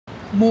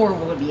more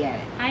will be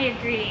added. I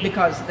agree.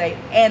 Because they,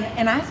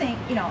 and I think,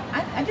 you know,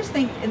 I just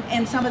think,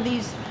 and some of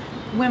these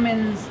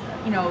women's,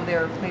 you know,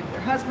 maybe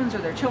their husbands or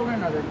their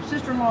children or their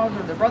sister-in-laws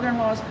or their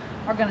brother-in-laws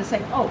are going to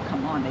say, oh,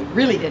 come on, they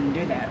really didn't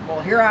do that. Well,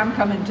 here I'm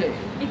coming too.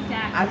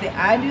 Exactly.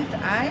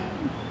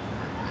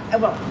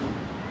 Well,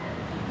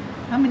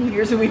 how many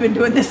years have we been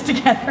doing this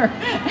together?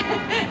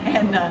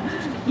 And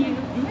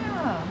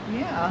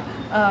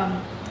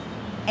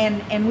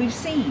and we've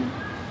seen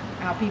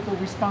how people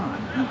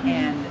respond. Mm-hmm.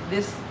 And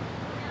this,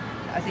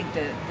 I think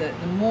the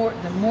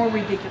more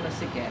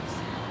ridiculous it gets,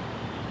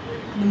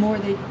 the more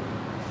they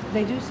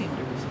do seem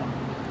to respond.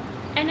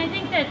 And I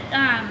think that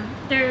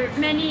there are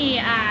many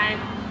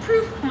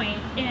proof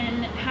points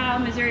in how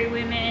Missouri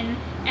women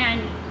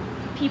and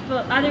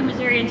other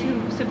Missourians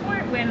who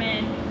support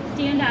women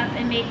stand up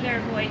and make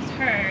their voice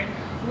heard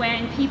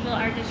when people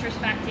are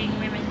disrespecting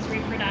women's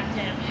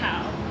reproductive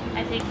health.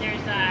 I think there's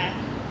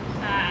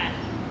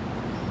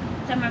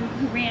someone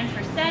who ran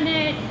for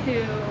Senate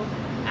who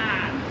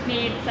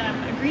made some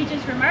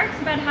egregious remarks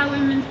about how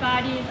women's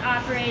bodies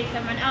operate,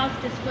 someone else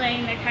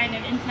displaying the kind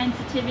of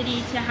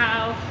insensitivity to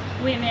how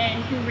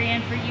women who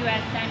ran for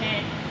U.S.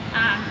 Senate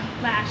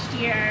last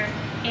year,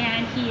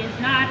 and he is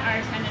not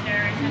our senator.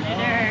 Our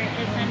senator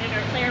is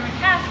Senator Claire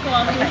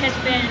McCaskill, who has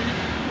been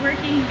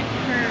working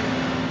her,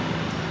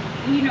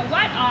 you know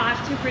what, off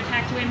to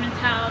protect women's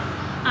health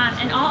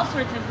and all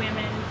sorts of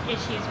women's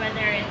issues,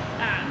 whether it's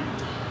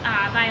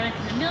violence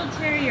in the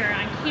military or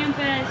on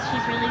campus.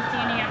 She's really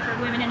standing up for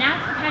women, and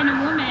that's the kind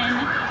of woman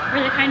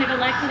or the kind of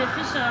elected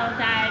official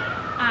that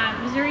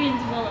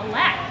Missourians will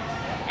elect.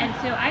 And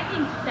so I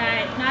think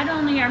that not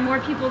only are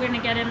more people going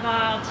to get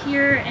involved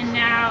here and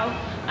now,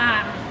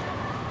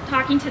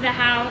 talking to the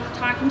House,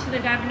 talking to the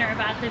governor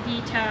about the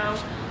veto,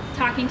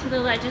 talking to the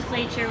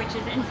legislature, which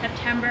is in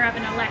September of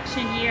an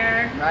election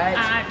year,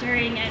 right,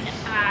 during a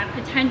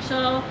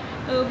potential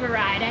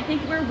override. I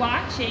think we're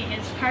watching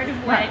as part of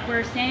what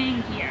we're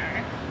saying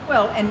here.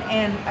 Well, and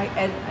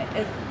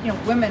you know,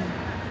 women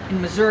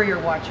in Missouri are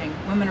watching.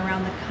 Women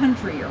around the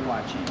country are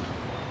watching.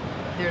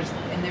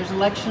 There's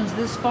elections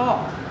this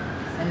fall,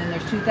 and then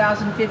there's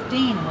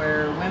 2015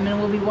 where women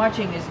will be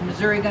watching. Is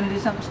Missouri going to do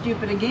something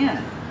stupid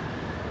again?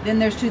 Then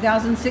there's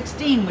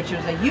 2016, which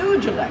is a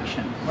huge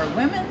election where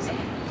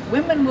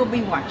women will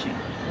be watching.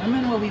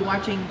 Women will be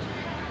watching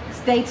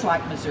states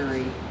like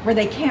Missouri where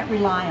they can't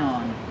rely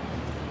on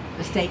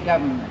the state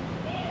government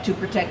to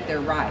protect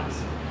their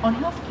rights on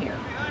health care.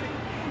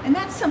 And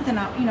that's something,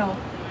 you know,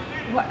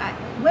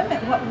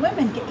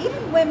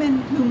 even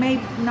women who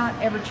may not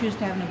ever choose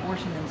to have an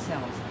abortion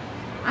themselves,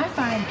 I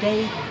find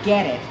they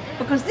get it,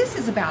 because this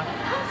is about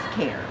health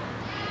care.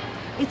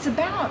 It's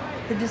about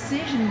the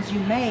decisions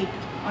you make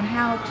on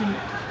how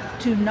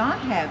to not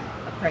have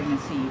a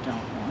pregnancy you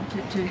don't want,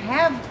 to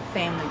have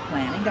family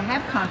planning, to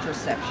have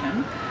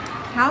contraception,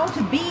 how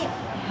to be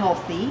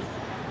healthy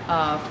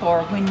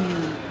for when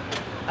you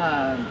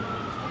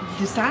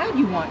decide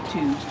you want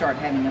to start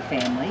having a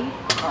family,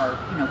 or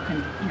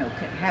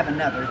have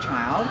another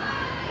child.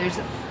 There's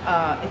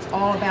it's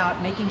all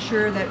about making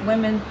sure that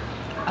women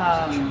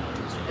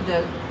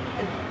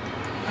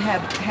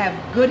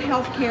have good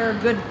health care,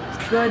 good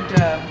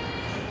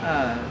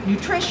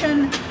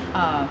nutrition,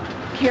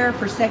 care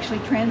for sexually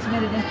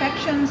transmitted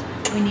infections.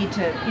 We need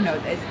to, you know,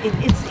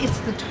 it's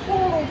the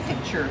total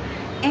picture,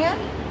 and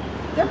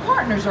their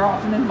partners are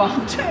often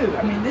involved too.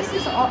 I mean, this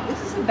is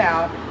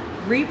about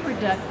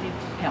reproductive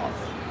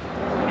health,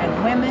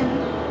 and women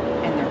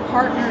and their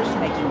partners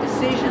making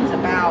decisions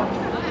about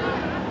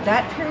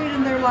that period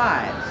in their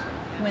lives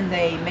when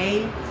they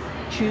may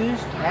choose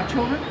to have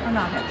children or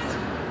not have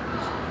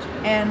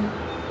children. And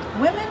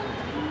women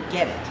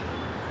get it.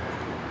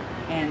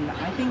 And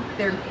I think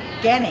they're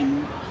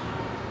getting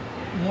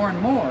more and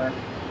more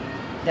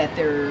that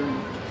they're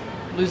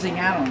losing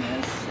out on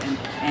this,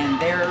 and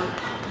their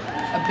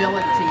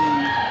ability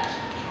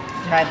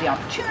to have the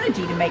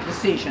opportunity to make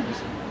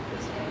decisions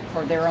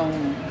for their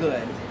own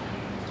good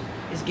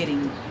is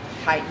getting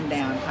tightened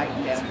down,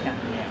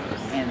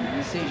 and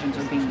decisions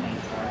are being made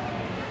for it.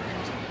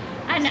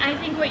 And I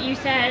think what you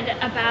said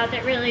about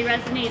that really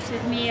resonates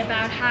with me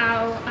about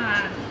how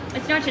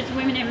it's not just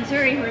women in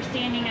Missouri who are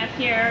standing up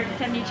here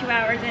 72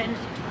 hours and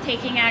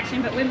taking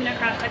action, but women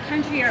across the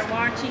country are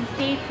watching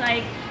states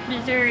like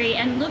Missouri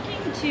and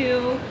looking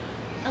to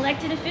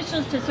elected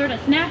officials to sort of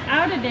snap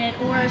out of it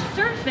or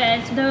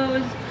surface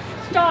those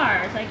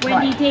stars like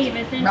Wendy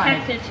Davis in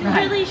Texas, who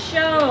really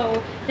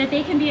show that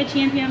they can be a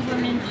champion of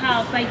women's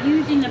health by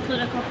using the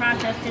political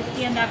process to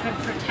stand up and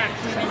protect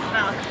women's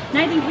health. And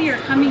I think we are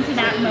coming to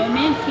that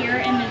moment here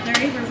in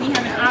Missouri where we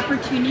have an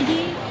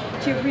opportunity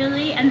to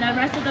really, and the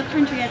rest of the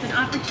country has an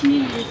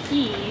opportunity to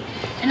see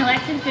an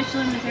elected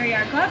official in Missouri,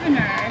 our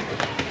governor,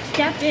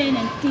 step in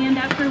and stand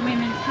up for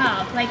women's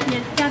health. Like, he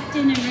has stepped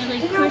in and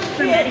really pushed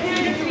for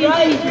Medicaid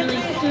expansion. He's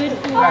really stood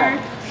for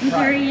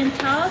Missourians'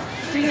 health.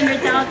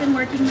 300,000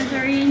 working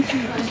Missourians who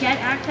could get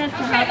access to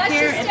health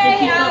care if the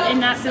people in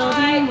that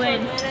building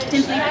would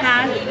simply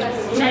pass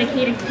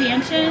Medicaid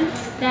expansion.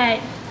 That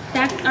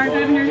our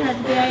governor has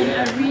been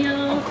a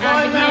real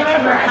advocate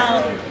recover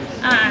health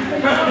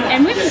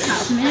and women's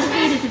health.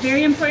 Medicaid is a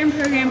very important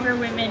program for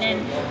women,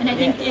 and I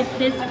think if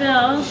this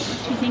bill,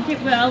 which we think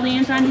it will,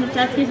 lands on his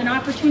desk, is an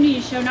opportunity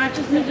to show not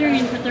just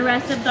Missourians but the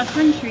rest of the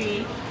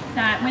country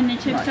that when the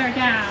chips are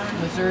down,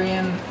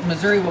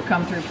 Missouri will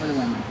come through for the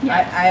women. Yeah.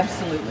 I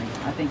absolutely.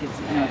 I think it's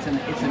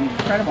it's an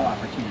incredible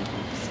opportunity.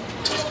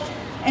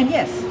 And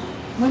yes,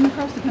 women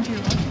across the country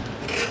are watching,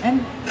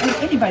 and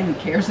anybody who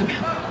cares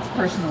about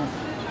personal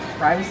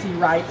privacy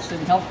rights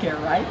and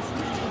healthcare rights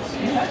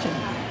is watching.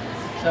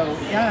 So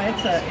yeah,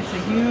 it's a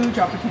huge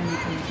opportunity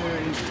for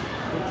Missouri.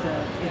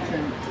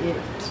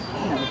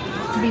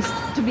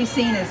 To be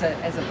seen as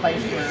a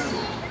place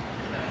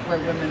where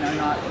women are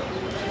not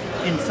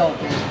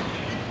insulted,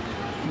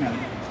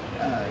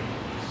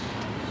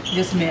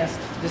 dismissed,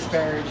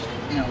 disparaged.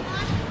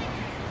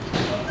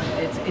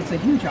 It's a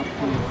huge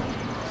opportunity.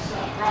 It's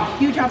a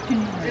huge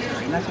opportunity for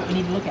Missouri, and that's what we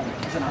need to look at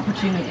it as an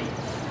opportunity.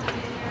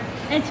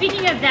 And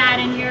speaking of that,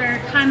 and your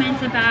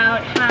comments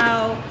about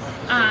how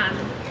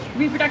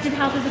reproductive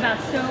health is about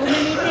so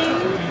many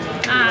things,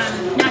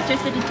 not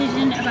just a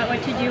decision about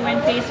what to do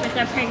when faced with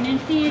a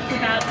pregnancy, it's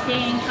about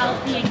staying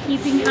healthy and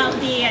keeping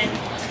healthy. And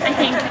I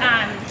think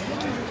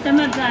some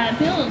of the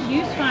bills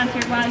you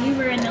sponsored while you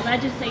were in the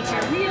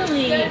legislature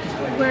really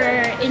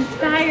were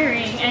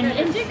inspiring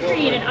and did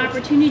create an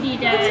opportunity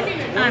to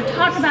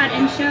talk about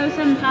and show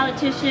some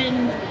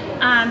politicians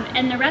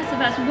and the rest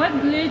of us what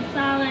good,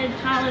 solid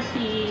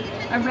policy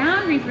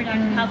around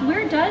reproductive health,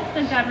 where does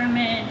the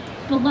government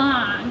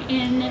belong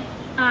in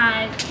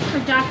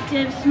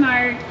productive,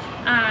 smart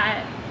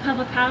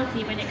public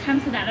policy when it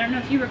comes to that? I don't know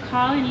if you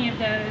recall any of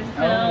those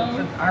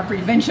bills. Our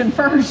prevention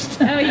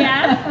first. Oh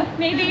yeah?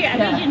 Maybe we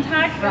can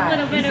talk a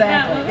little bit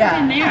about what was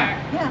in there.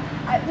 Yeah.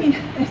 I mean,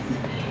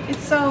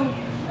 it's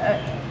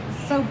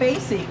so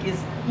basic.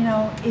 Is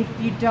if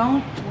you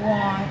don't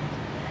want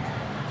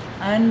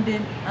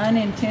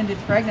unintended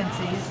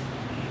pregnancies,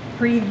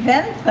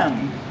 prevent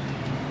them.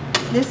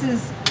 This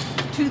is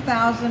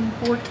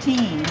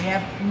 2014. We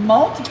have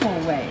multiple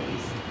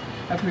ways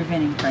of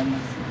preventing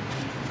pregnancy.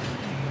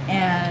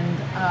 And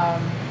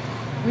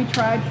we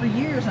tried for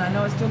years, and I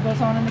know it still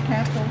goes on in the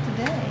Capitol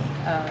today,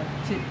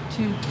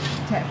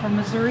 for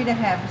Missouri to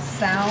have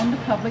sound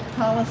public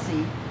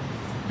policy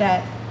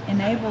that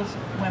enables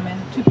women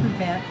to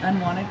prevent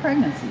unwanted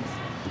pregnancies.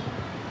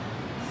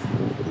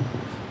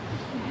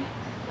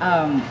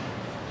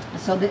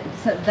 So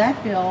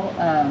that bill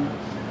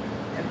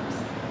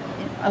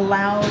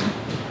allowed,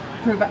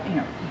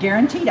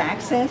 guaranteed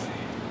access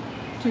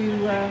to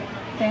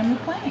family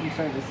planning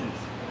services.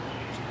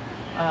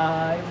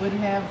 It would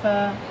have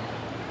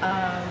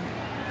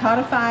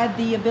codified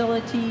the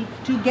ability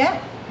to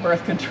get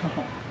birth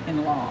control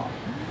in law.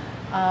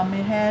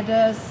 It had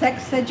a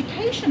sex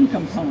education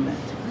component,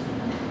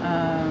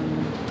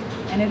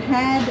 and it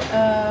had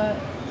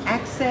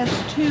access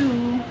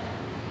to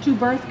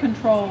birth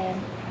control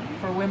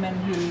for women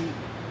who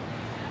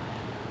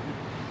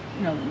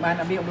might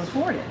not be able to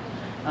afford it.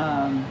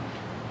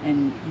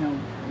 And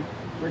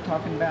we're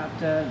talking about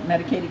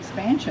Medicaid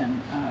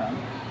expansion.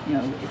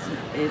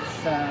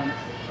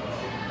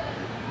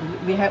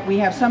 We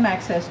have some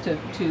access to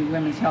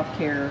women's health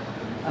care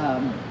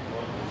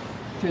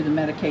through the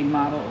Medicaid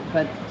model,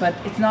 but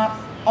it's not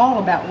all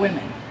about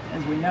women,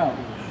 as we know,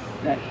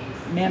 that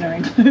men are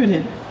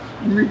included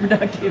in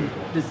reproductive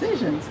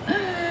decisions.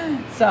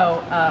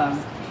 So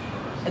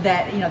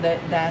that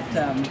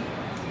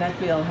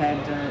bill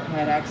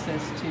had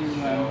access to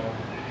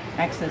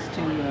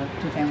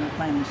family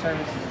planning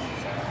services.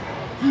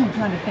 I'm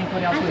trying to think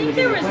what else we would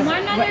do. I think there was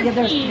one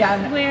other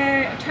piece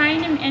where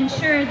trying to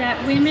ensure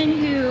that women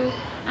who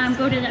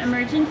go to the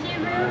emergency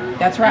room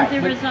as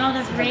a result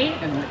of rape,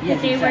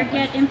 that they would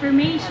get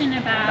information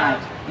about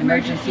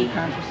emergency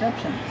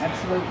contraception.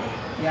 Absolutely.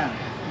 Yeah,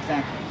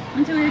 exactly.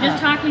 And so we were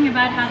just talking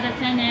about how the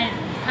Senate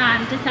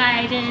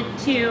decided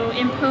to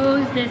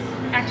impose this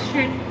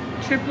extra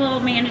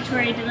triple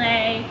mandatory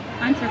delay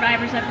on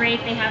survivors of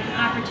rape. They have an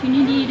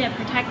opportunity to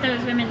protect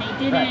those women.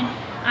 They didn't.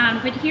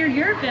 But here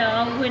your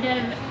bill would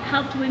have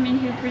helped women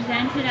who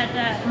presented at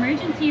the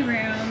emergency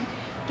room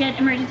get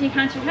emergency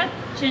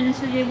contraception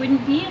so they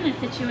wouldn't be in a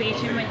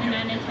situation with an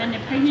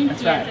unintended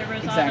pregnancy as a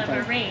result of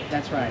a rape.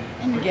 That's right.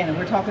 And again,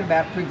 we're talking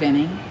about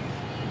preventing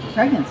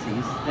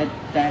pregnancies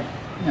that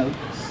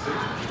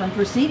from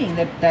proceeding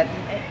that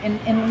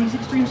in these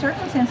extreme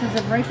circumstances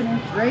of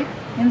rape,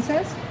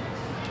 incest,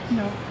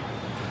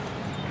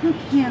 who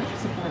can't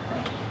support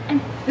that? And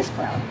this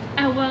crowd.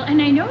 Well,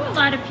 and I know a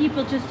lot of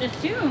people just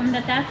assume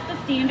that that's the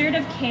standard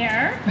of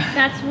care.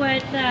 That's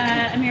what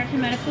the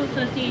American Medical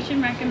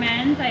Association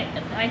recommends.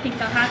 I think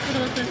the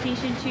Hospital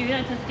Association too,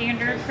 that's a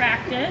standard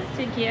practice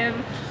to give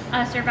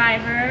a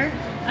survivor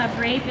of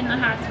rape in the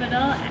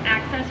hospital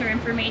access or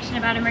information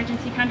about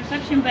emergency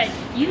contraception. But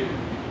you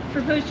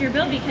proposed your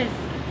bill because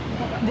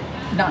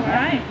not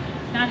happening.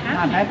 It's not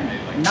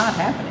happening. Not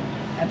happening.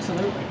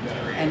 Absolutely.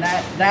 And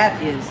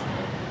that is,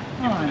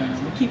 I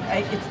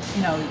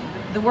don't know.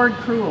 The word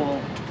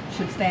cruel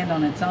should stand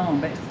on its own,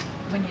 but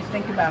when you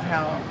think about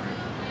how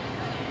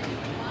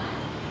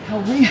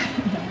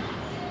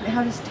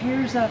how this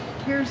tears up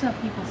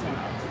people's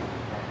lives,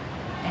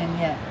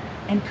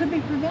 and could be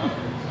prevented.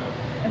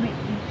 I mean,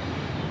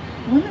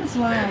 women's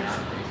lives,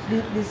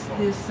 this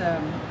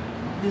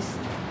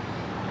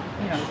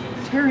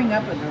tearing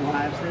up of their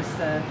lives, this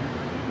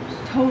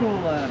total,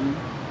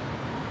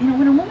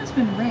 when a woman's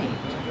been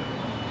raped,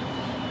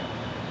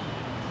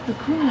 the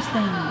cruelest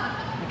thing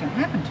that can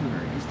happen to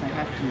her is to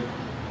have to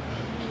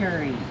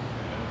carry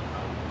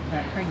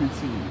that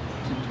pregnancy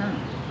to term.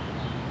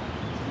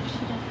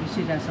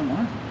 She doesn't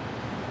want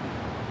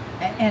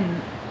it.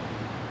 And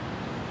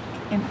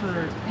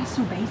for, that's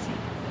so basic.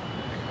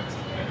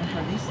 And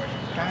for these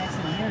guys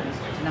in here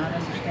to not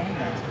understand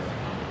that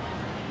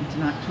and to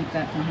not keep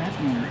that from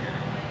happening,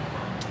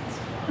 it's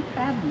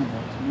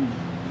unfathomable to me.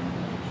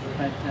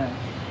 But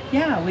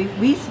yeah,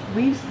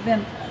 we've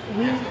spent,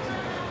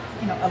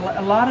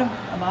 a lot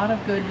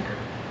of good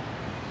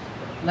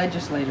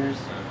legislators,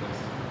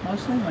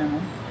 mostly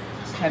women,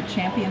 have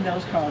championed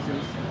those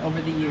causes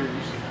over the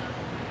years,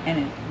 and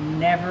it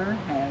never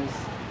has.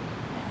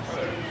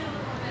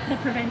 The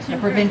prevention. The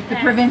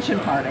prevention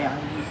part. Yeah,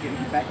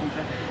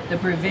 the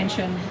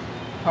prevention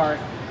part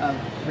of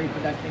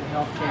reproductive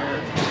health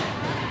care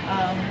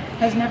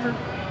has never.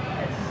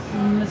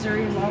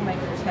 Missouri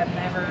lawmakers have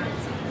never,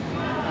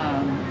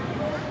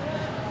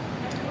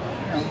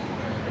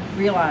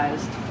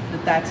 realized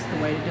that that's the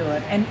way to do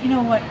it. And you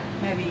know what?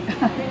 Maybe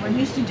what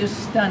used to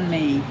just stun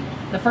me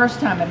the first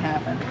time it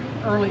happened,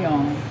 early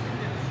on,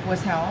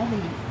 was how all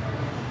the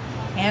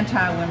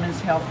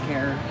anti-women's health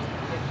care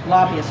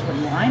lobbyists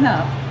would line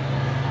up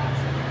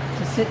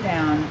to sit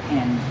down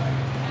and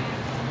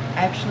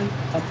actually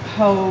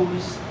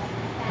oppose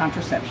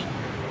contraception.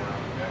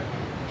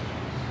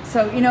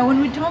 So,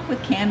 when we talk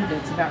with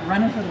candidates about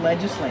running for the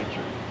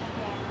legislature,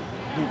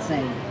 they'd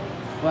say,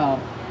 well,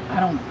 I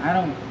don't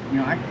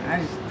know,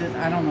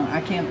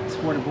 I can't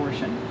support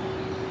abortion.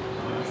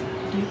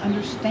 Do you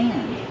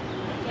understand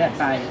that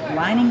by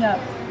lining up,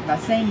 by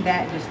saying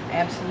that just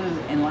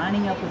absolute and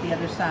lining up with the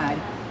other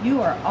side,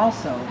 you are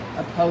also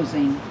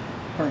opposing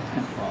birth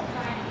control?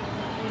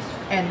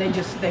 And they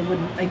just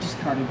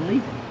hardly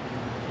believe it.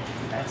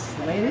 That's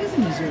the way it is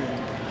in Missouri.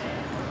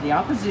 The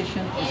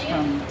opposition is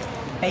from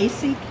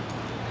basic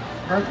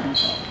birth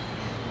control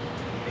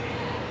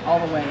all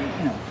the way,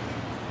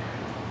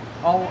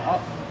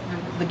 all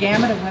the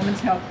gamut of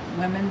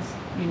women's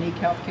unique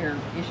health care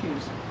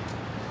issues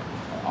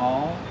are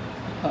all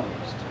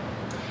opposed.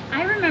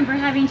 I remember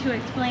having to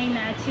explain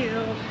that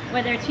to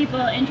whether it's people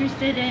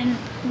interested in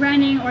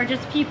running or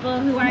just people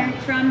who aren't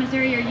from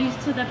Missouri or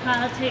used to the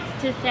politics,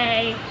 to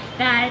say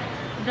that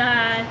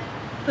the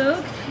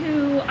folks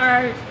who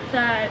are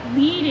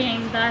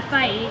leading the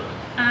fight,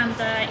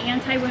 the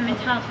anti-women's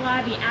health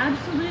lobby,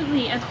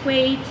 absolutely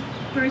equate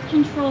birth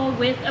control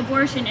with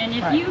abortion. And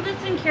if you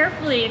listen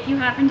carefully, if you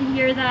happen to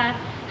hear the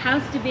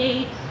House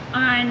debate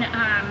on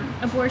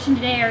abortion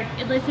today, or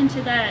listen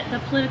to the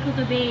political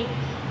debate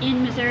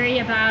in Missouri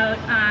about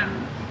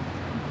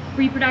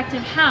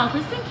reproductive health,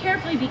 listen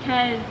carefully,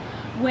 because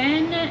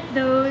when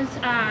those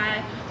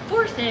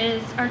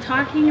forces are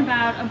talking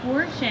about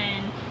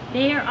abortion,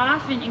 they are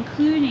often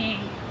including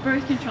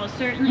birth control,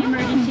 certainly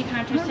emergency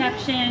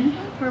contraception,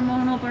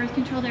 hormonal birth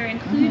control, they're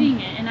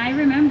including it. And I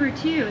remember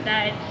too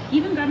that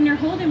even Governor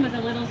Holden was a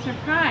little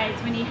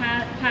surprised when he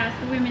had passed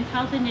the Women's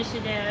Health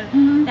Initiative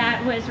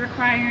that was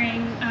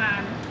requiring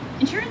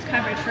insurance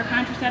coverage for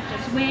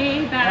contraceptives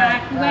way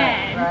back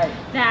when,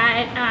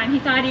 that he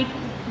thought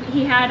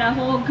he had a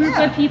whole group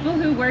of people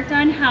who worked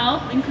on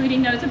health,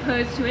 including those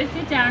opposed to it,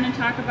 sit down and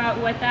talk about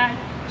what that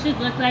should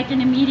look like.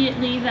 And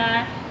immediately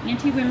the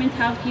anti-women's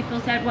health people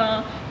said,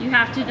 well, you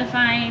have to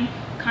define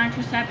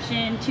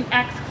contraception to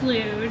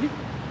exclude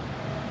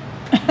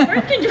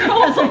birth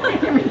control.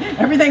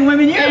 Everything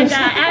women use. And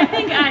I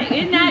think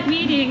in that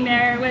meeting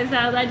there was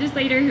a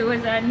legislator who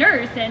was a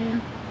nurse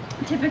and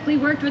typically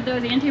worked with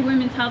those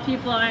anti-women's health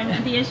people on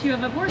the issue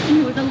of abortion,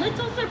 who was a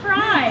little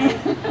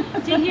surprised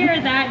to hear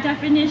that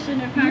definition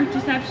of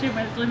contraception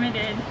was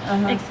limited,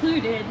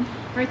 excluded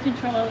birth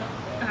control,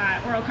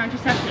 oral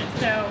contraception.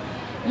 So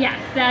yes,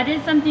 that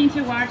is something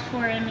to watch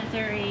for in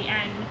Missouri,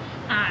 and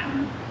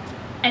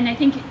I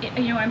think,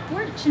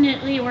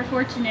 unfortunately or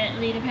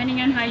fortunately, depending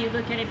on how you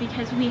look at it,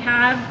 because we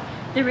have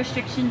the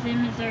restrictions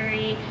in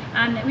Missouri,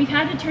 that we've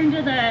had to turn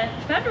to the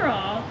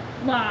federal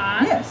law.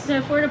 Yes. The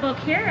Affordable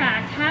Care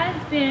Act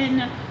has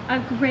been a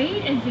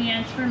great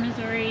advance for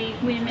Missouri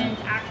women's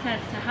access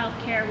to health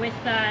care with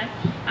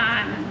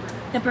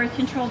the birth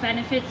control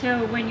benefit.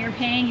 So when you're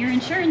paying your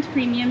insurance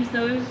premiums,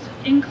 those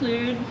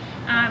include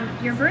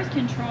your birth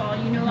control.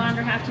 You no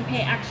longer have to pay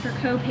extra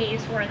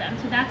co-pays for them.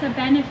 So that's a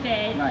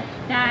benefit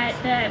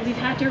that we've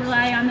had to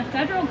rely on the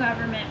federal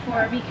government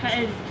for,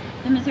 because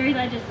the Missouri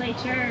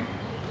legislature,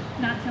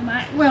 not so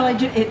much. Well,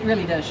 it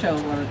really does show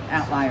what an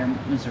outlier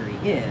Missouri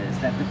is,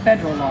 that the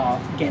federal law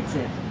gets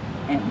it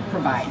and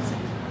provides it.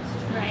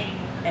 Right.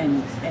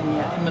 And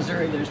yet in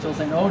Missouri they're still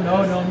saying, oh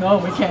no,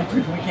 we can't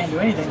do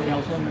anything that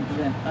helps women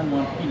prevent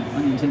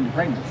unintended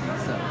pregnancy.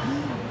 So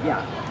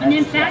Yeah. And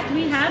in fact,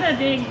 we had a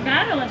big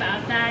battle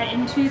about that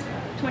in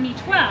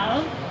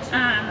 2012.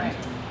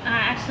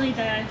 Actually,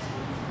 the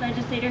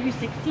legislator who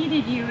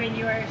succeeded you in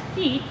your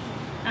seat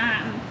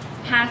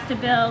passed a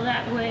bill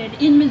that would,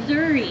 in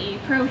Missouri,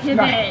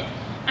 prohibit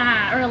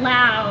or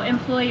allow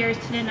employers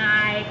to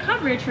deny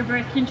coverage for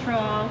birth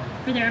control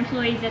for their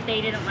employees if they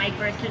didn't like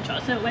birth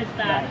control. So it was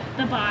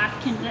the boss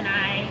can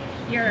deny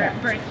your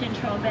birth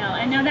control bill.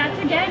 And now that's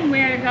again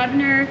where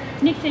Governor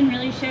Nixon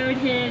really showed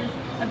his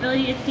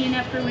ability to stand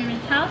up for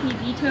women's health. He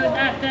vetoed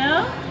that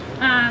bill,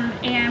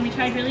 and we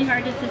tried really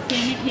hard to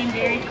sustain it, came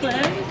very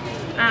close.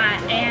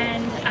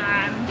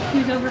 He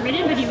was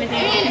overridden, but he was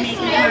able to make his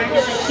mark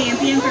as a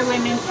champion for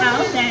women's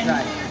health. And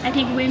I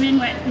think women,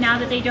 now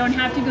that they don't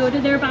have to go to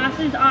their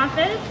boss's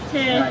office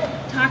to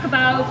talk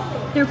about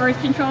their birth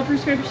control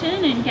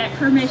prescription and get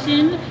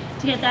permission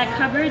to get that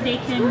covered, they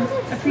can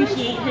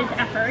appreciate his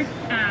efforts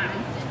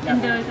and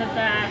those of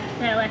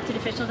the elected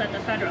officials at the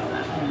federal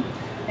level.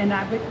 And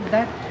that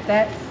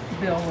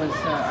bill was,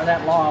 or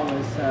that law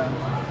was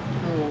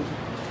ruled.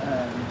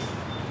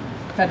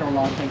 Federal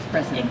law takes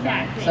precedent.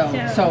 Exactly.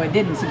 So it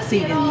didn't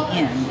succeed in the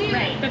end.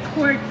 Right. The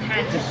courts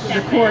had to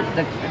step the court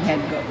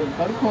had to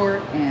go to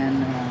court,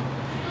 and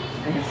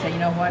they had to say, you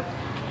know what,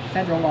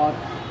 federal law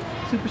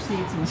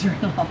supersedes Missouri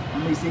law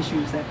on these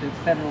issues that the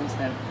federal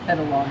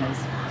law has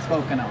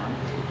spoken on.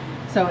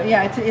 So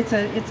yeah, it's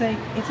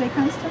a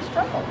constant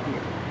struggle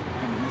here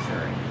in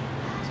Missouri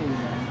to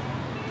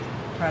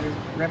try to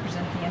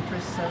represent the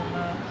interests of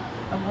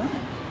women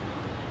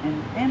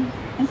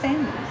and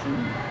families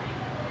and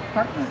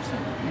partners,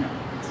 and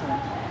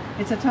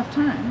it's a tough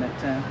time, but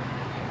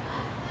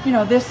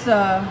this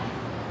the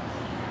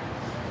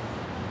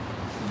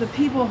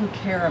people who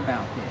care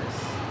about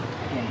this,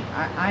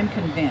 I'm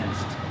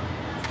convinced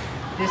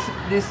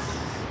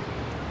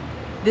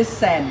this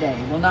sad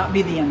day will not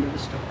be the end of the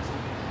story.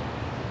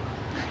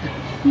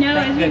 No,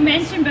 as we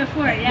mentioned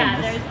before,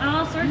 there's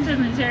all sorts of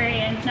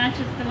Missourians, not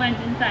just the ones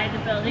inside the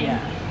building,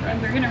 and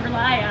we're going to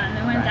rely on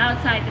the ones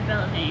outside the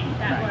building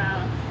that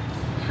will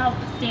help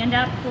stand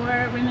up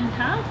for women's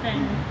health.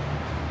 And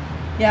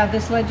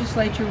this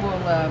legislature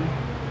will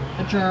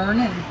adjourn,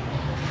 and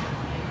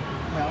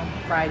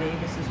Friday,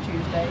 this is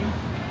Tuesday,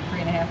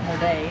 3.5 more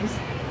days,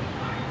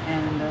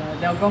 and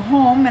they'll go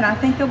home, and I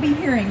think they'll be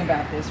hearing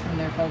about this from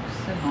their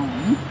folks at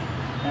home,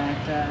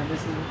 that this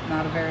is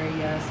not a very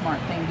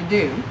smart thing to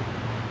do,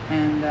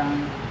 and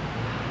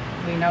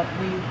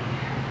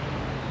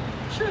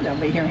sure they'll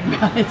be hearing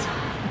about it.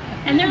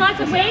 And there are lots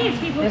of ways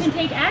people can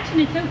take action.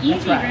 It's so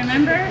easy.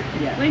 Remember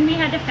when we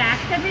had to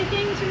fax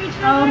everything to each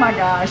other? Oh my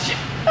gosh.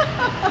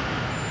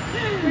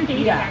 We're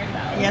dating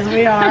ourselves. Yes,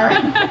 we are.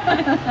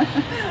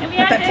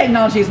 But that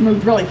technology has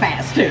moved really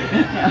fast too.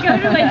 Go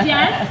to a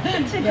desk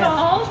to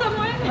call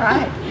someone.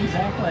 Right,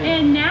 exactly.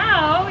 And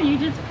now you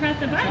just press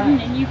a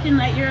button and you can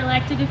let your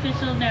elected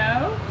official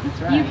know.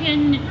 That's right. You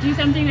can do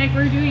something like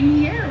we're doing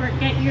here, or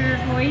get your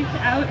voice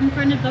out in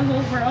front of the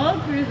whole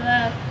world through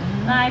the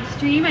live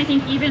stream. I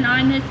think even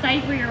on this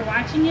site where you're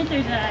watching it,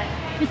 there's a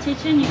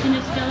petition. You can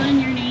just fill in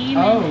your name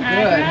and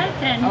address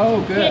and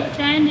hit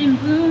send, and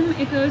boom,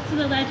 it goes to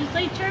the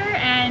legislature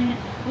and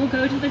will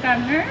go to the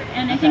governor.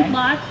 And I think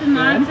lots and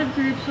lots of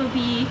groups will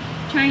be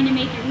trying to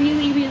make it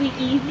really, really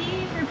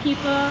easy for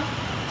people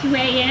to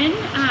weigh in.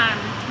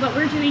 What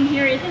we're doing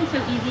here isn't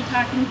so easy,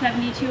 talking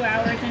 72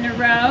 hours in a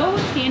row,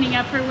 standing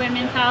up for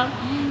women's health.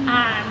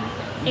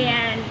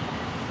 And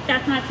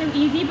that's not so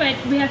easy, but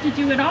we have to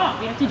do it all.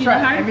 We have to do the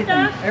hard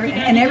stuff.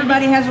 And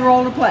everybody has a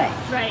role to play.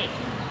 Right.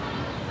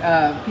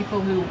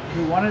 People who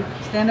want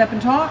to stand up and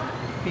talk,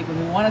 people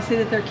who want to sit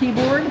at their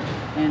keyboard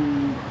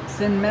and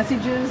send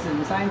messages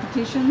and sign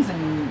petitions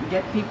and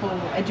get people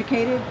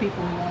educated,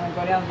 people who want to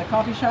go down to the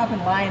coffee shop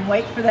and lie in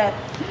wait for that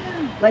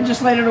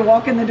legislator to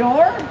walk in the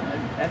door.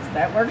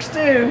 That works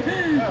too.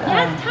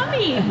 Yes, tell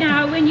me,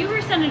 now when you were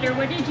senator,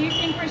 what did you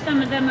think were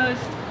some of the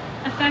most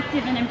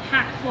effective and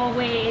impactful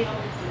ways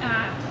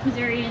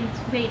Missourians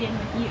weighed in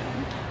with you?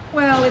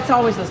 Well, it's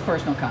always those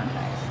personal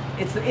contacts.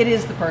 It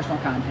is the personal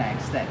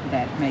contacts that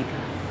make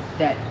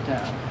that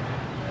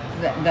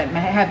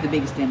have the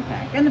biggest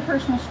impact, and the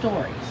personal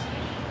stories.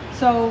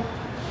 So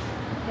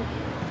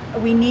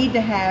we need to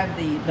have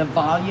the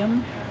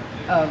volume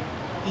of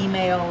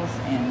emails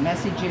and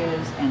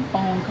messages and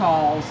phone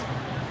calls,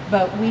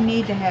 but we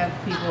need to have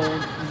people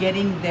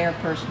getting their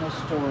personal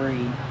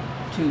story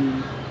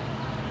to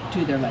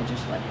their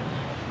legislator.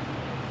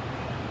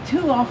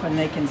 Too often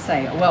they can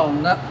say, well,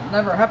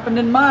 never happened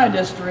in my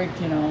district,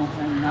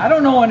 and I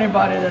don't know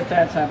anybody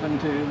that's happened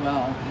to.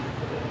 Well,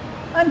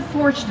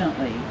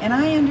 unfortunately, and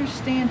I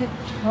understand it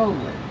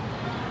totally,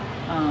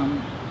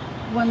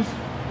 one's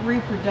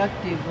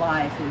reproductive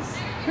life is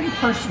pretty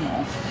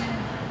personal,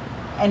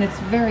 and it's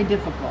very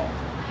difficult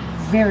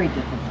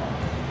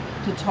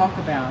to talk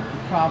about the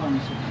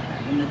problems you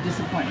have and the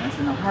disappointments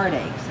and the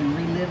heartaches and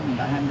relive them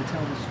by having to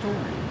tell the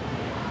story.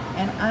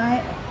 And I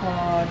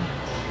applaud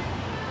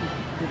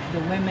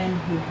the women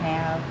who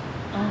have,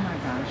 oh my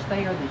gosh,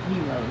 they are the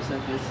heroes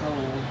of this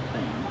whole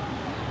thing.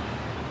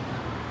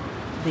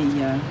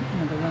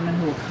 the women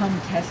who will come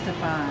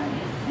testify,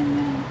 and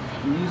then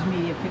the news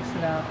media picks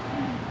it up,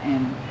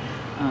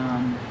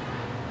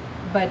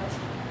 but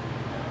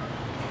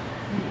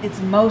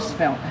it's most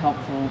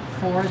helpful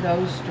for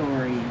those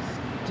stories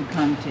to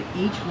come to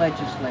each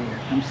legislator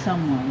from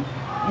someone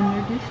in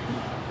their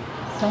district,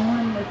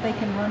 someone that they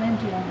can run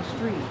into on the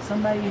street,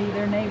 somebody who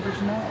their neighbors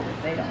know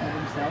if they don't know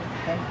themselves.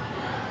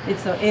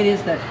 It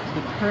is the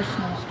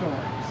personal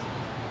stories.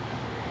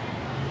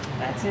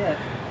 That's it.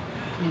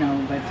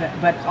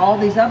 But all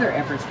these other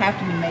efforts have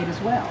to be made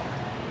as well,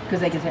 because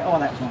they can say, oh,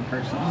 that's one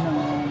person.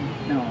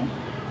 No.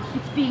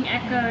 It's being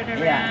echoed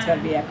around. Yeah, it's got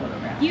to be echoed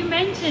around. You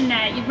mentioned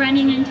that you're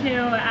running into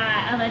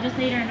a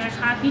legislator in a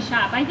coffee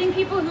shop. I think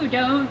people who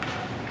don't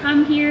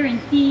come here and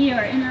see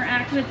or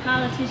interact with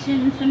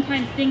politicians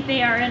sometimes think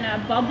they are in a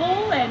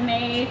bubble and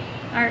they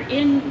are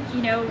in,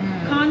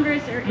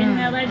 Congress or in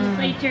the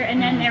legislature,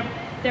 and then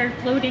they're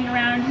floating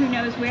around who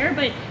knows where.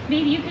 But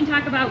maybe you can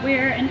talk about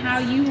where and how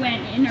you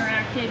went and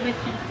interacted with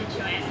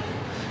constituents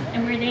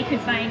and where they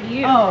could find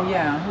you. Oh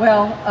yeah,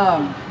 well,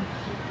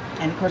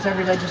 and of course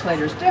every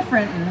legislator is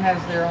different and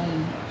has their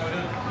own,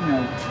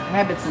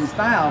 habits and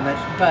style.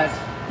 But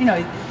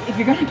if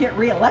you're going to get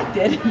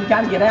reelected, you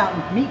got to get out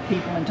and meet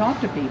people and talk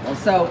to people.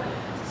 So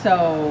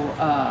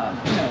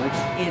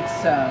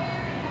it's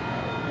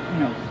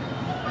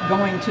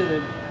going to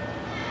the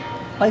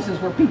places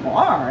where people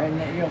are, and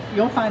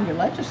you'll find your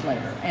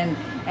legislator. And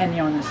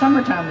in the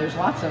summertime there's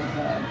lots of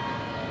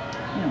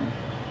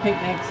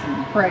picnics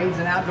and parades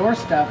and outdoor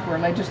stuff where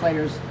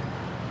legislators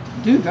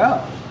do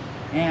go.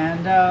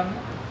 And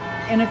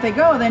if they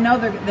go, they know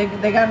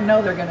they got to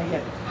know they're going to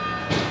get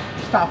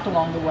stopped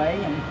along the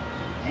way,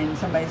 and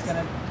somebody's going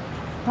to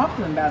talk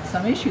to them about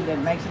some issue that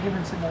makes a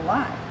difference in their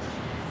life.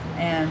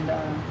 And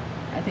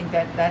I think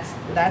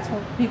that's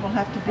what people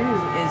have to do.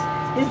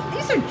 Is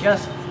these are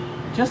just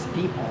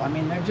people. I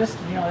mean, they're just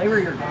they were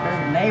your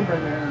neighbor.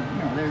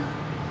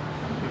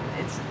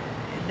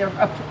 They're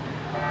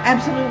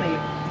absolutely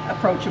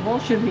approachable.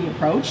 Should be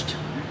approached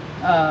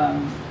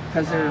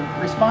because they're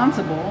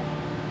responsible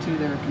to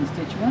their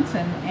constituents,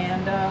 and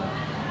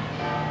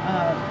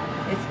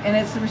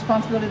it's the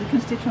responsibility of the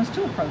constituents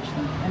to approach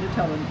them and to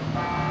tell them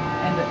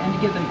and to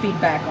give them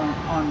feedback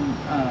on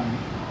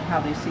how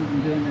they see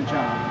them doing their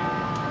job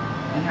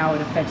and how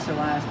it affects their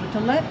lives. But to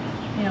let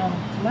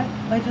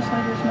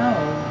legislators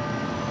know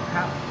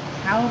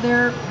how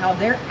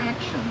their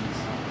actions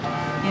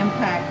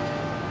impact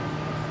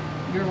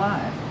your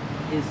life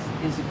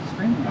is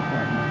extremely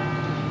important.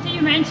 So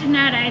you mentioned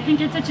that. I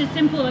think it's such a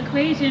simple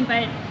equation,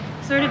 but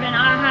sort of an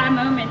aha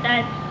moment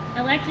that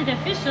elected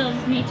officials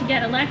need to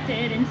get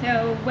elected, and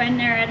so when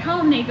they're at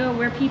home they go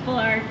where people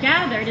are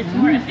gathered. It's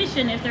more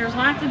efficient if there's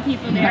lots of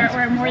people there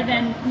or more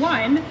than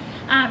one.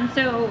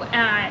 So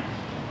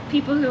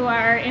people who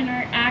are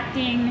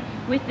interacting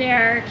with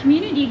their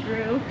community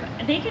group,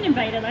 they can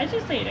invite a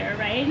legislator,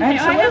 right? And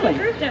Absolutely. say, I have a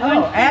group that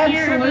wants to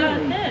hear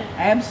about this.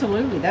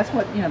 Absolutely. That's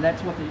what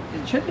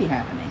it should be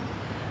happening.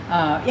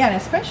 And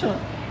especially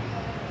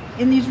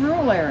in these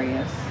rural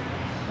areas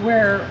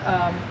where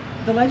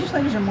the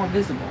legislators are more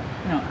visible.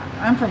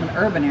 I'm from an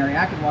urban area.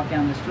 I could walk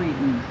down the street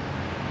and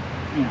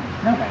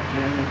nobody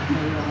cares or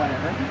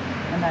whatever.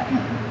 And that.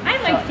 I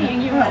like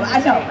seeing you. Well, I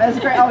know it's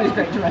great. Always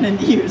great to run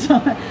into you.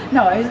 So, it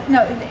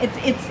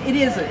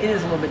is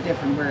a little bit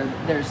different where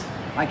there's,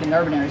 like in the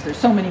urban areas, there's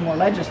so many more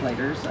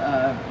legislators,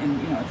 and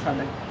it's hard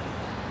to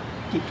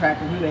keep track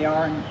of who they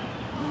are and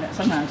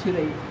sometimes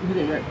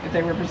if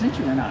they represent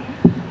you or not.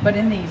 But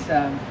in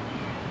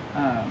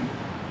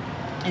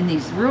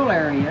these rural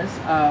areas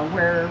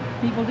where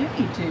people do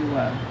need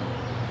to,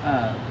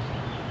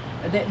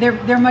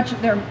 they're much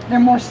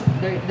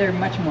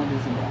more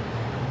visible,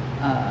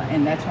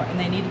 and that's why, and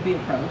they need to be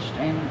approached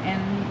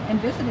and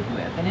visited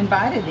with and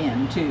invited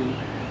in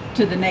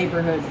to the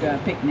neighborhood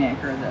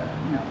picnic or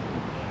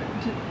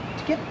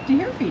to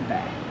hear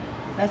feedback.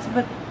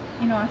 But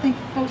I think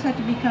folks have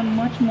to become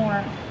much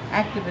more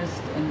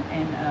activist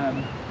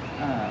and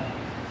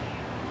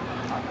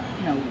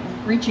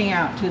reaching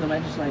out to the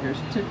legislators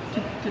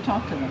to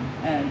talk to them,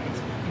 and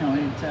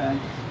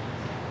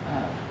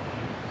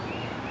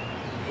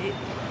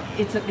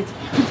it's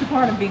a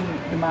part of being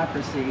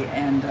democracy,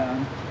 and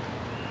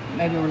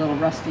maybe we're a little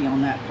rusty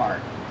on that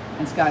part,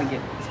 and it's got to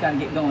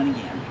get going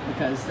again,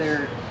 because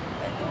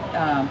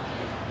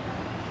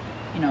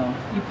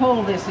you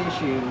pull this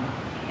issue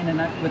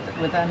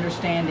with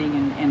understanding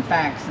and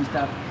facts and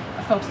stuff.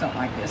 Folks don't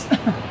like this.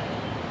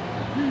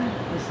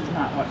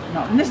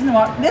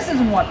 This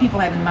isn't what people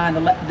have in mind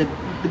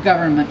the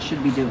government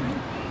should be doing.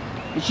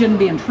 It shouldn't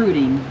be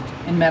intruding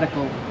in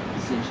medical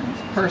decisions,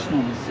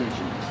 personal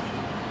decisions,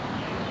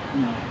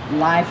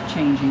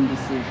 life-changing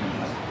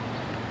decisions.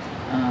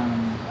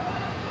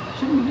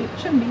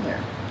 Shouldn't be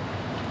there.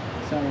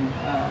 So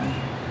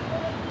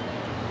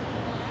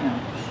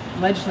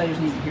legislators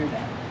need to hear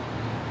that.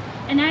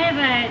 And I have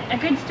a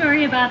good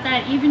story about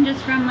that, even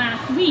just from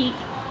last week.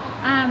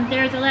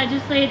 There's a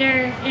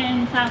legislator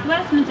in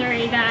Southwest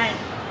Missouri that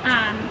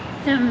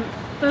some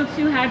folks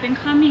who had been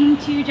coming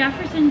to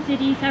Jefferson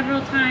City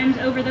several times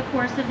over the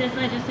course of this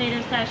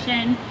legislative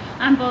session,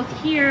 both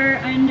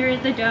here under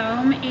the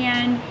dome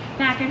and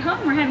back at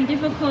home, were having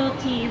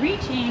difficulty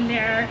reaching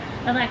their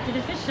elected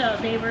official.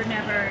 They were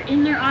never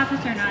in their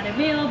office or not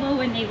available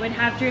when they would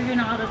have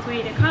driven all this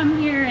way to come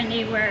here, and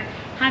they were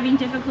having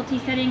difficulty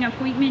setting an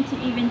appointment to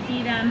even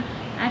see them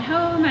at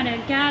home at a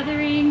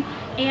gathering.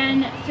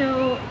 And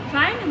so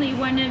finally,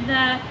 one of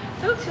the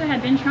folks who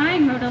had been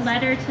trying wrote a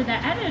letter to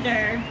the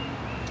editor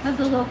of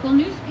the local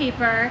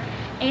newspaper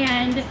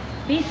and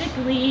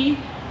basically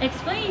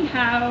explained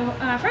how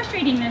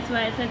frustrating this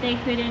was, that they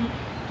couldn't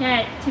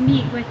get to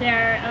meet with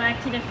their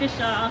elected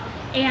official.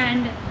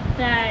 And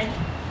the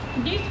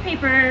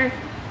newspaper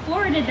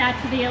forwarded that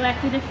to the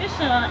elected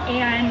official,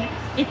 and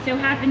it so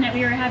happened that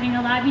we were having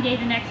a lobby day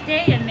the next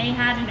day, and they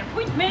had an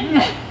appointment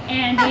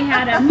and we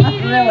had a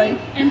meeting. Really?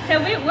 And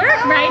so it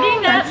worked,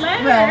 writing that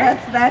letter. Well,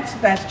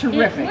 that's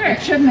terrific.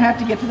 It shouldn't have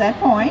to get to that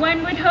point.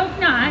 One would hope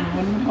not.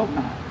 One would hope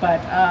not.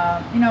 But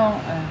you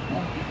know,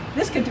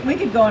 we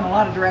could go in a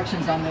lot of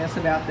directions on this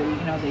about the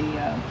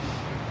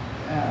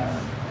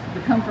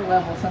the comfort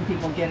level some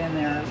people get in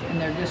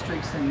their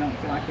districts and don't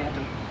feel like they have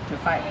to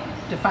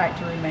fight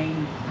to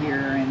remain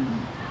here, and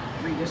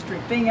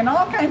redistricting and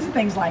all kinds of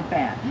things like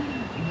that.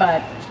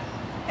 But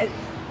it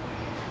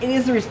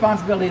is the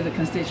responsibility of the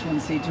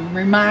constituency to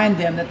remind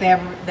them that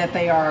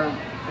they are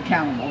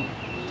accountable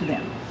to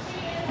them,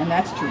 and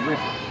that's terrific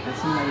that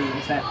somebody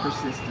is that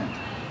persistent.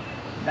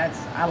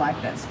 I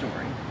like that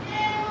story.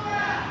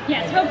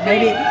 Yes, hopefully.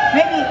 Maybe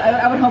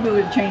I would hope it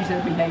would change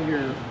their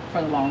behavior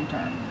for the long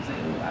term. Say,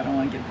 oh, I don't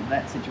want to get to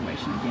that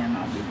situation again.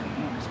 I'll be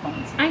more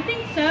responsive. I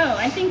think so.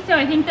 I think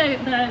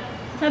the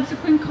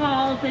subsequent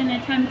calls and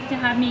attempts to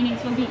have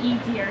meetings will be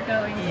easier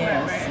going forward.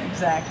 Yes,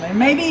 exactly. And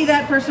maybe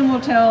that person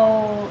will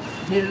tell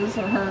his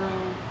or her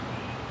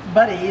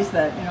buddies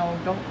that,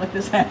 don't let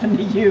this happen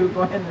to you.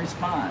 Go ahead and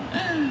respond.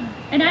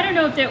 And I don't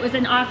know if it was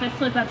an office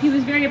slip-up. He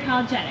was very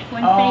apologetic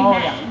once they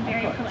met and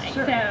very polite.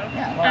 Sure. So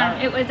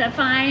it was a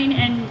fine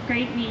and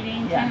great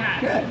meeting to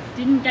have. Good.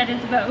 Didn't get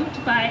his vote,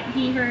 but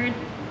he heard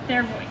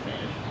their voices.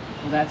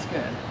 Well, that's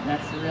good.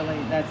 That's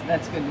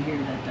good to hear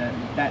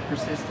that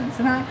persistence.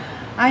 And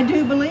I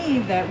do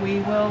believe that we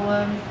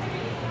will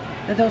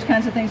that those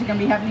kinds of things are going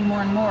to be happening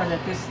more and more.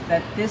 That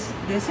this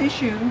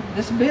issue,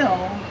 this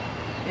bill,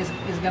 is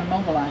going to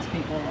mobilize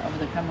people over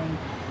the coming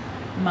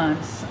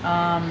months.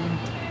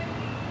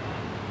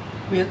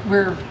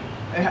 We're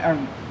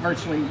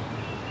virtually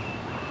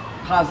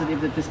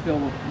positive that this bill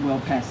will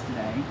pass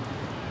today,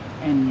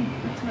 and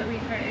that's what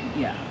we've heard.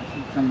 Yeah,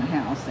 from the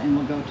House, and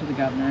will go to the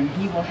governor, and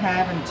he will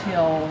have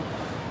until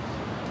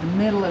the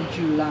middle of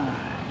July.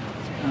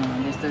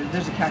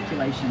 There's a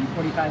calculation,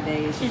 45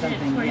 days or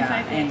something.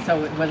 45 days. And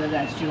so whether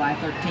that's July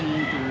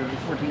 13th or the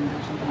 14th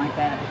or something like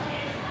that,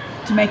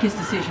 to make his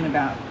decision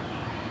about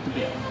the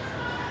bill.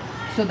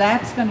 So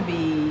that's going to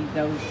be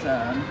those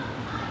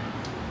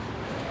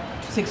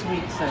 6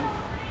 weeks of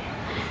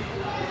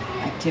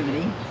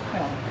activity.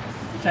 Well,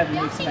 7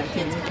 weeks of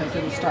activity, because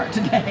it will start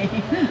today.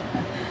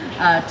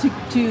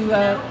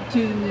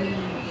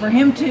 For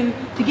him to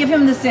give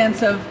him the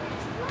sense of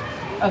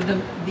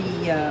the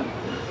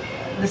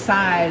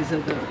size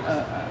of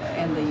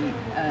and the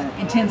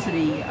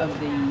intensity of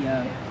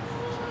the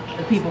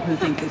people who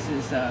think this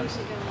is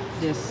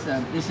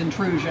this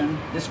intrusion,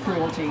 this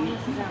cruelty,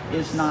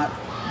 is not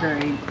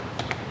very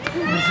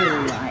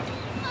Missouri-like.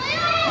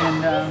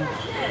 And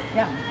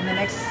in the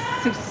next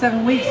 6 to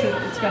 7 weeks,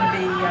 it's going to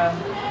be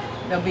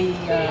they'll be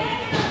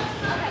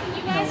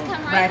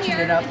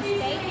ratcheted up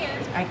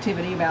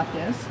activity about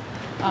this,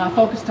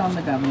 focused on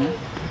the governor,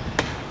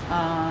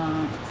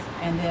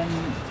 and then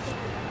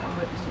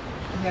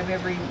we have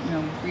every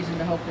reason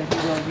to hope that he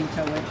will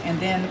veto it, and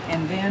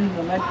then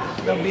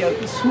there'll be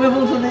a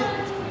swivel to the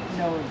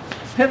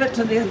pivot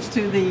to the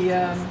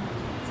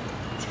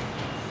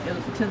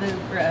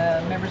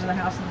members of the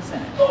House and the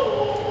Senate.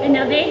 And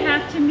now they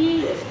have to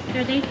meet,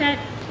 or they set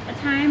a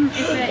time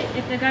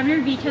if the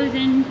governor vetoes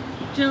in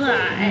July,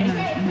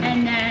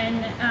 and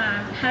then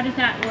how does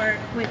that work?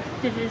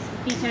 Does this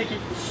veto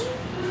just?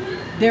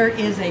 There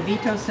is a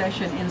veto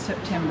session in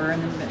September,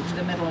 in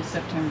the middle of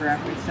September,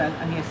 after it's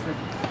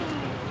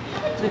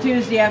the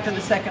Tuesday after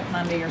the second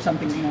Monday or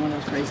something, one of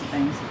those crazy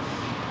things.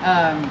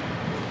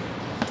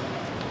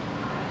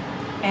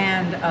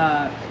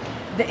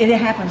 It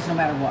happens no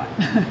matter what.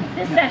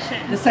 The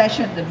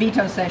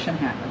veto session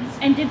happens.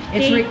 And they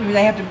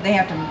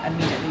have to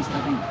meet at least,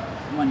 I think,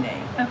 one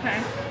day.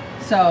 Okay.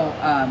 So,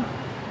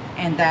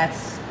 and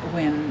that's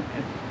when,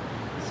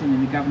 assuming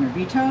the governor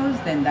vetoes,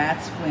 then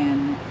that's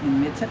when,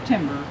 in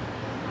mid-September,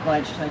 the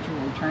legislature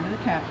will return to the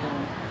Capitol,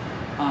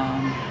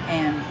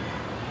 and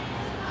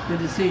the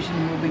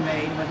decision will be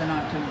made whether or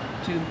not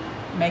to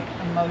make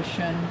a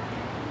motion.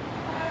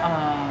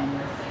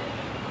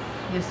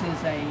 This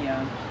is a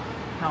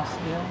House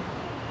bill.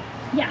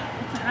 Yes,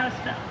 it's a House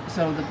bill.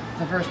 So the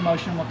first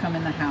motion will come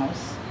in the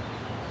House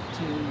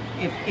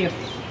if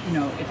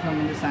no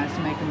one decides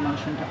to make a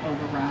motion to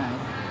override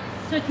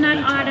So it's not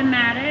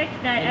automatic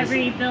that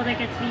every bill that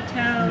gets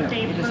vetoed, No,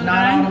 they it is vote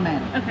not on?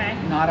 automatic. Okay.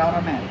 Not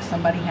automatic.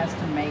 Somebody has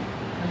to make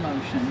the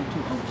motion to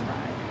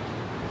override.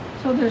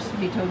 So there's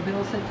vetoed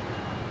bills that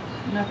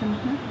nothing,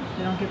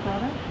 they don't get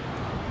brought up.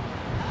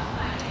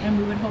 And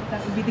we would hope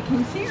that would be the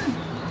case here.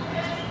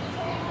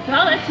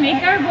 Well, let's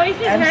make our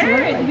voices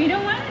Absolutely. heard. We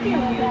don't want to We do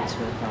yield that.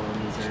 to a fellow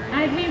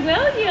Missourian. We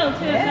will yield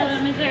to a fellow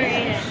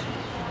Missourian. Yes.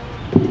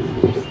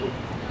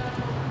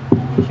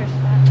 Here's your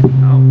spot.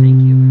 Oh,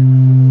 thank you.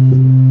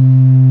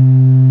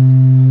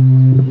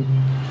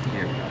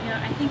 There we go. Yeah,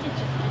 I think it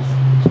just is.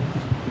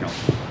 No.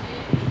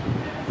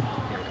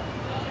 There we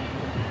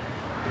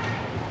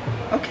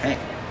go. Okay.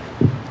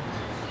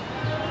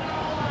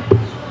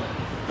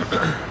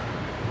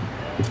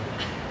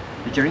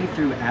 The journey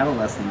through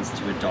adolescence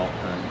to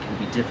adulthood can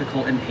be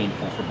difficult and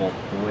painful for both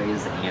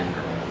boys and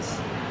girls.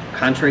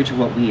 Contrary to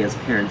what we as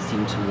parents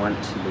seem to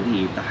want to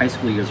believe, the high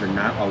school years are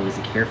not always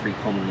a carefree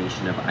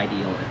culmination of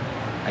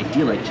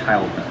idyllic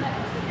childhood.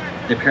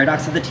 The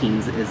paradox of the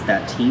teens is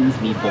that teens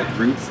need both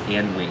roots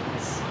and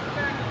wings.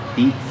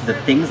 The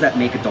things that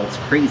make adults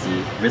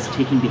crazy,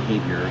 risk-taking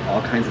behavior,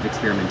 all kinds of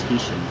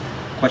experimentation,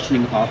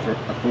 questioning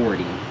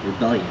authority,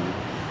 rebellion,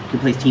 can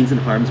place teens in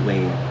harm's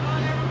way,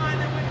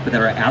 but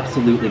that are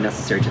absolutely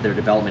necessary to their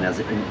development as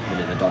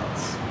independent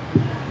adults.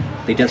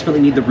 They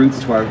desperately need the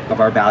roots of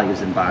our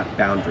values and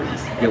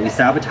boundaries, yet we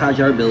sabotage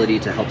our ability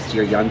to help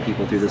steer young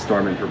people through the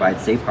storm and provide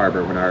safe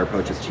harbor when our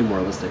approach is too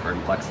moralistic or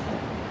inflexible.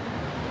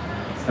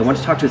 I want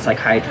to talk to a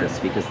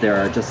psychiatrist because there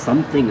are just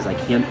some things I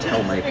can't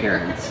tell my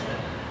parents,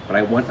 but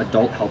I want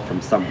adult help from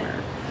somewhere.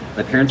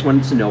 My parents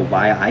wanted to know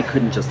why I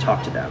couldn't just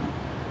talk to them.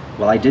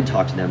 Well, I did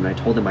talk to them, and I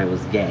told them I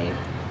was gay,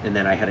 and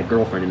then I had a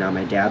girlfriend, and now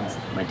my dad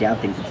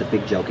thinks it's a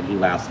big joke, and he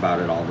laughs about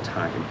it all the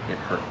time. It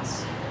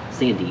hurts.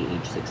 Sandy,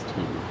 age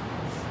 16.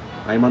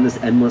 I am on this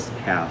endless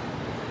path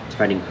to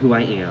finding who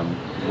I am,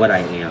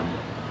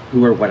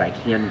 who or what I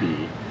can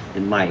be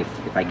in life.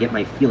 If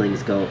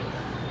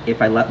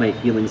I let my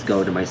feelings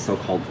go to my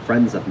so-called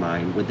friends of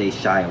mine, would they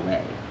shy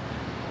away?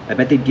 I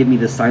bet they'd give me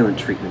the silent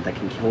treatment that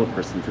can kill a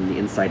person from the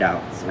inside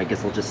out, so I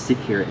guess I'll just sit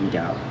here in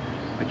doubt.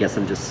 I guess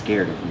I'm just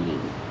scared of me.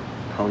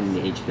 Calling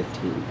me age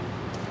 15.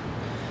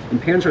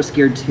 And parents are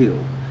scared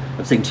too,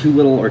 of saying too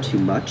little or too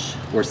much,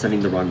 or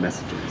sending the wrong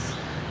messages.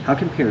 How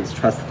can parents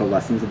trust that the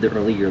lessons of their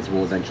early years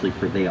will eventually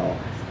prevail,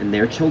 and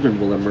their children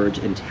will emerge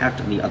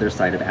intact on the other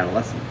side of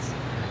adolescence?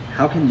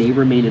 How can they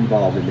remain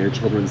involved in their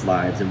children's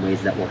lives in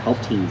ways that will help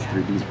teens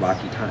through these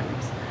rocky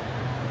times?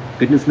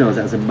 Goodness knows,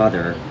 as a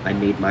mother, I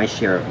made my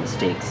share of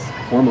mistakes,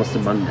 foremost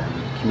among them,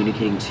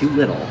 communicating too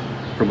little,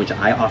 from which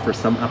I offer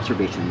some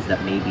observations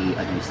that may be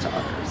of use to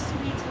others.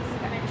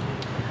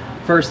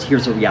 First,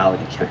 here's a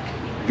reality check.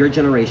 Your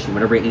generation,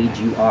 whatever age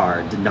you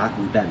are, did not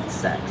invent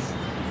sex.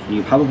 And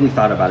you probably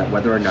thought about it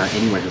whether or not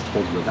anyone has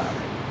told you about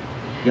it.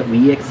 Yet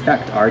we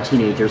expect our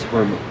teenagers,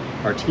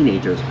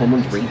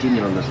 hormones raging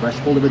and on the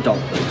threshold of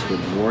adulthood, to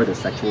ignore the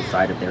sexual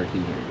side of their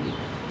humanity.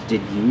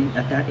 Did you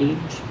at that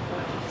age?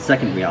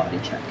 Second reality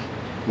check.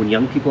 When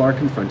young people are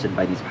confronted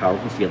by these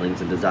powerful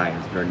feelings and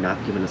desires but are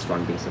not given a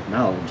strong base of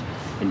knowledge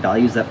and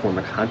values that form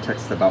a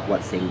context about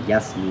what saying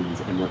yes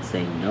means and what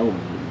saying no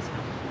means,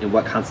 and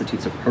what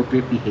constitutes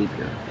appropriate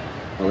behavior,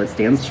 well, it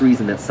stands to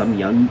reason that some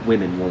young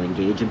women will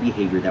engage in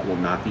behavior that will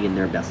not be in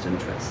their best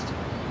interest.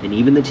 And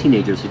even the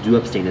teenagers who do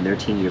abstain in their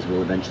teen years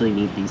will eventually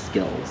need these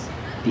skills.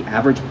 The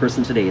average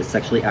person today is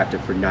sexually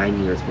active for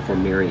 9 years before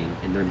marrying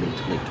in their mid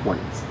to late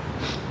 20s.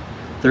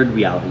 Third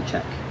reality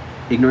check.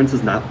 Ignorance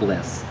is not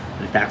bliss,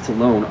 and facts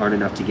alone aren't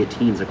enough to get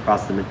teens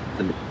across the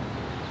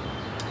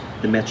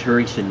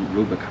maturation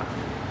Rubicon.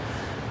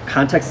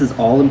 Context is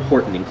all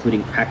important,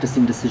 including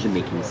practicing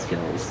decision-making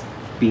skills,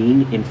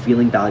 being and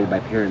feeling valued by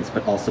parents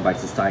but also by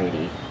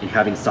society, and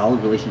having solid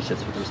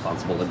relationships with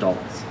responsible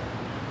adults.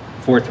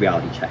 Fourth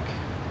reality check.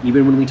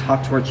 Even when we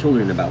talk to our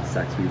children about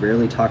sex, we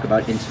rarely talk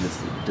about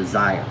intimacy,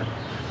 desire,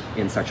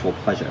 and sexual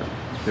pleasure.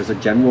 There's a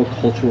general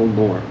cultural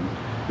norm,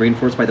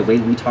 reinforced by the way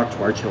we talk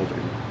to our children,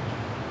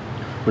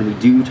 when we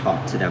do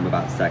talk to them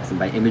about sex and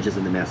by images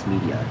in the mass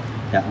media,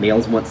 that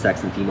males want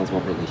sex and females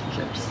want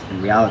relationships.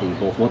 In reality,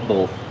 both want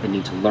both and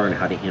need to learn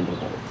how to handle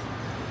both.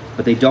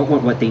 But they don't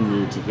want what they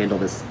need to handle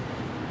this.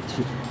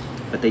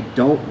 But they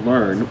don't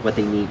learn what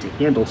they need to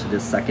handle to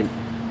this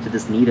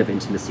need of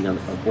intimacy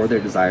or their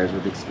desires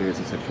with the experience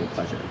of sexual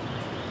pleasure.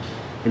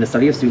 In a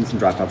study of students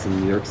and dropouts in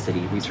New York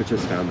City,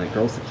 researchers found that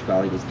girl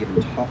sexuality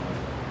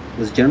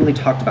was generally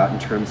talked about in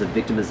terms of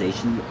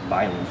victimization,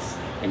 violence,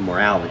 and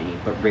morality,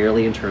 but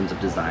rarely in terms of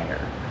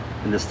desire.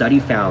 And the study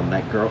found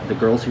that the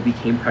girls who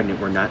became pregnant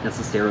were not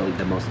necessarily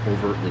the most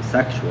overtly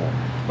sexual,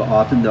 but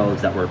often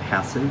those that were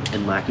passive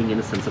and lacking in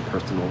a sense of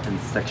personal and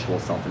sexual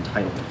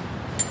self-entitlement.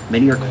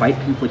 Many are quite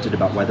conflicted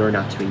about whether or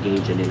not to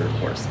engage in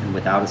intercourse, and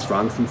without a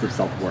strong sense of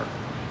self-worth,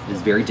 it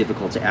is very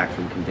difficult to act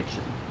from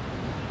conviction.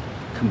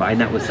 Combine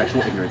that with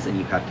sexual ignorance and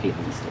you have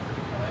Caitlin's story.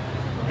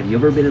 Have you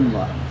ever been in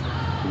love?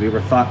 Have you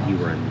ever thought you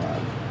were in love?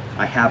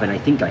 I have, and I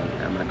think I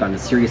am. I've gone to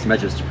serious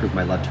measures to prove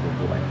my love to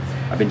a boy.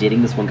 I've been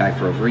dating this one guy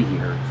for over a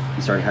year.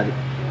 He started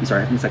We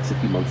started having sex a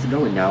few months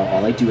ago, and now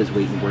all I do is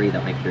wait and worry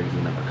that my period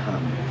will never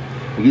come.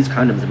 We use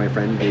condoms, and my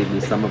friend gave me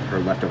some of her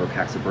leftover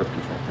packs of birth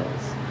control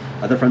pills.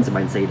 Other friends of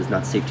mine say it is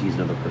not safe to use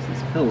another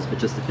person's pills, but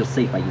just to feel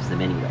safe, I use them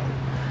anyway.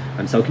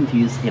 I'm so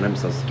confused, and I'm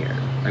so scared.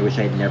 I wish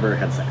I had never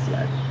had sex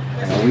yet.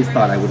 I always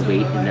thought I would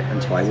wait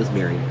until I was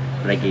married,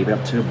 but I gave it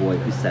up to a boy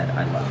who said,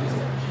 I love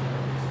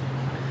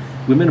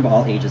you. Women of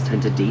all ages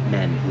tend to date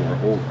men who are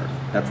older.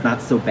 That's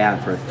not so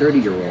bad for a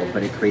 30-year-old,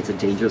 but it creates a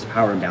dangerous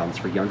power imbalance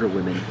for younger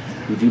women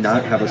who do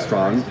not have a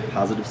strong,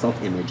 positive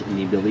self-image and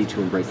the ability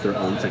to embrace their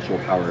own sexual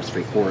power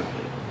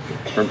straightforwardly.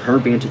 From her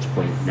vantage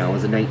point, now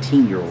as a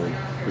 19-year-old,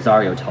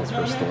 Rosario tells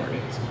her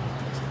story.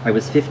 I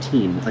was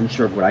 15,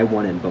 unsure of what I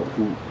wanted, but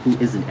who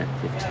isn't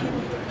at 15?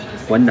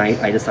 One night,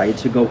 I decided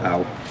to go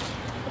out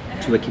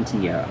to a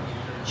quinceañera.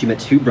 She met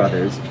two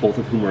brothers, both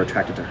of whom were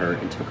attracted to her,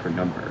 and took her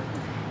number.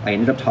 I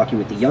ended up talking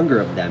with the younger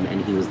of them,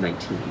 and he was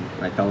 19.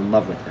 I fell in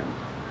love with him.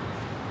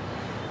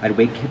 I'd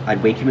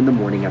wake him in the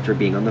morning after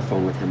being on the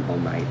phone with him all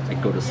night.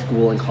 I'd go to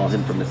school and call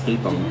him from the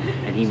payphone,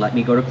 and he'd let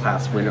me go to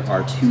class when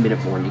our 2-minute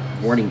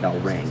warning bell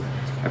rang.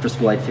 After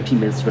school, I had 15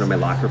 minutes to go to my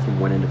locker from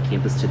one end of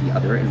campus to the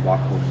other and walk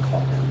home and call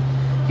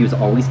him. He was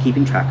always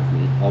keeping track of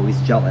me, always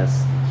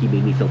jealous. He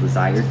made me feel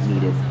desired,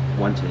 needed,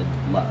 wanted,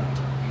 loved.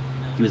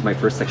 He was my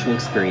first sexual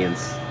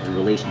experience in a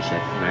relationship,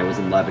 and I was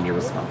in love and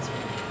irresponsible.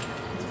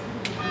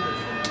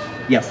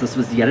 Yes, this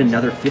was yet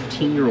another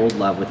 15-year-old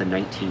love with a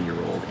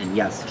 19-year-old, and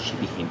yes, she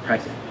became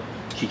pregnant.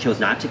 She chose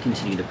not to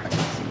continue the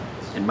pregnancy.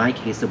 In my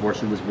case,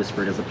 abortion was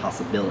whispered as a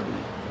possibility.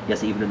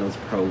 Yes, even in those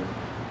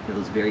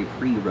very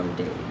pre-Roe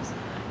days.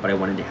 But I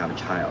wanted to have a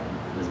child.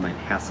 It was my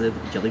passive,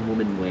 jelly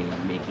woman way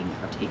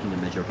of taking a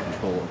measure of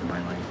control over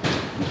my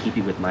life and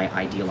keeping with my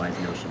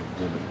idealized notion of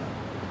womanhood.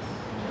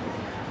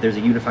 There's a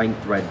unifying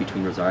thread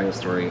between Rosario's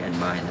story and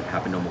mine that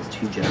happened almost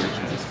 2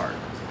 generations apart.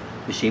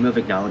 The shame of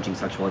acknowledging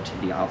sexual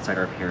activity outside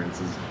our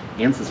parents'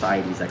 and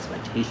society's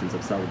expectations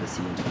of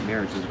celibacy into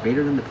marriage was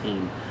greater than the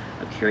pain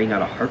of carrying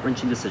out a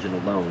heart-wrenching decision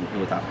alone and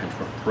without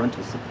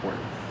parental support.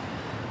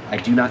 I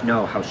do not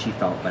know how she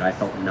felt, but I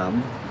felt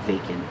numb,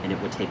 vacant, and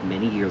it would take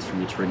many years for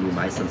me to renew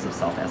my sense of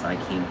self as I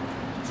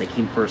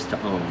came first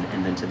to own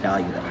and then to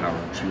value the power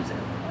of choosing.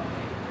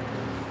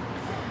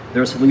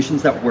 There are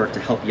solutions that work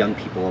to help young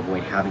people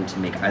avoid having to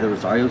make either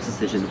Rosario's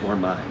decision or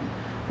mine,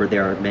 for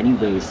there are many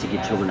ways to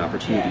give children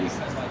opportunities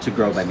to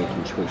grow by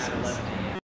making choices.